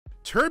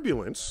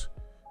Turbulence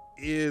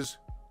is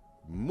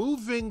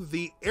moving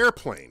the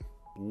airplane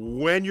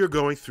when you're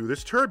going through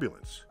this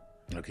turbulence.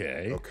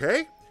 Okay.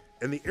 Okay?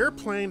 And the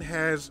airplane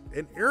has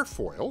an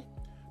airfoil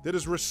that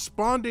is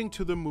responding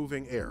to the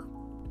moving air.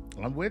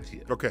 I'm with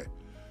you. Okay.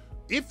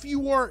 If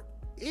you are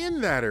in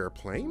that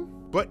airplane,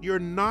 but you're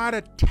not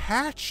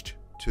attached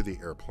to the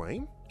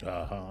airplane,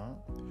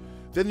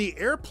 then the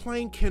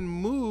airplane can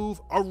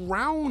move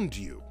around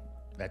you.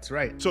 That's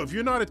right. So if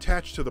you're not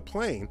attached to the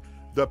plane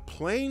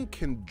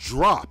can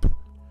drop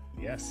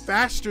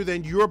faster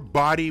than your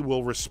body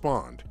will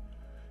respond.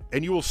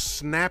 And you will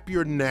snap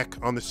your neck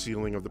on the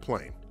ceiling of the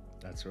plane.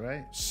 That's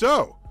right.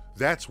 So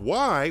that's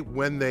why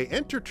when they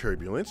enter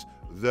turbulence,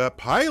 the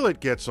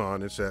pilot gets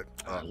on and said,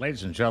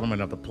 ladies and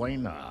gentlemen of the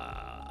plane,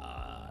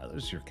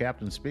 this is your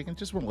captain speaking.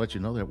 Just want to let you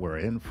know that we're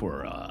in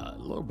for a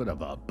little bit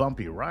of a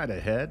bumpy ride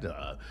ahead.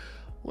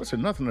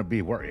 Listen, nothing to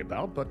be worried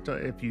about, but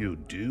if you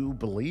do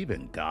believe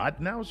in God,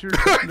 now's your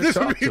time to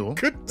talk to him.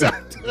 Good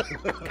time.